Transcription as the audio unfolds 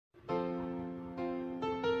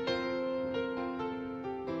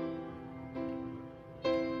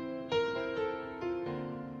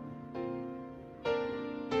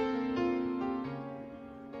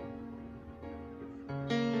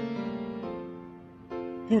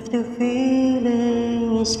If the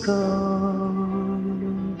feeling is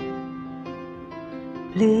gone,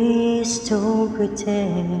 please don't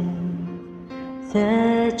pretend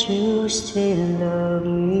that you still love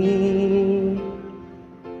me.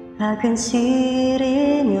 I can see it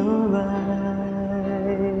in your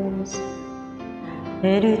eyes,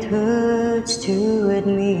 and it hurts to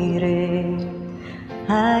admit it.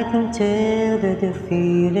 I can tell that the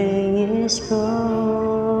feeling is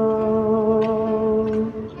gone.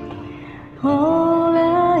 All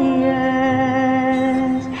I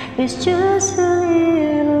ask is just a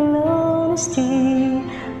little honesty.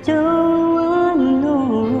 Don't I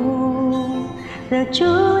know that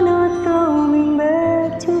you're not coming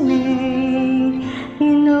back to me?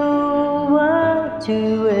 You know I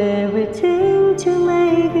do everything to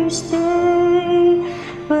make you stay,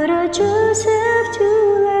 but I just have to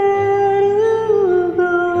let you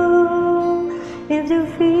go if the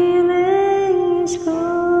feeling is gone.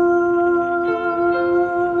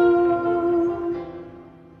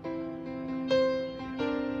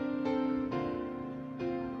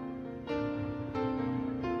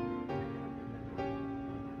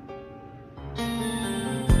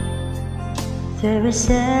 There is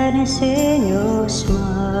sadness in your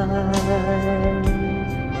smile,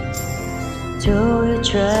 though you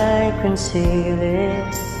try to conceal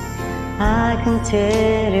it. I can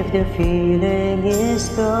tell if the feeling is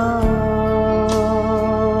gone.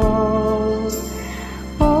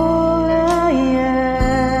 All I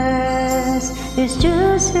ask is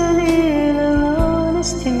just a little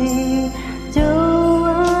honesty. Though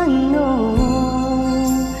I know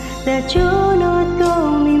that you're not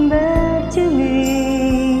coming back to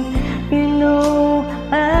me, you know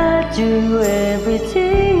I do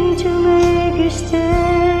everything to make you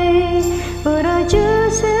stay, but I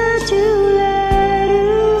just have to let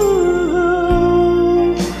you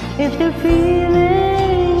go if the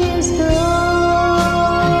feeling is gone.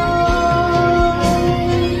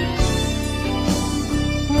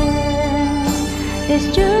 Yes, it's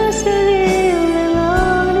just a little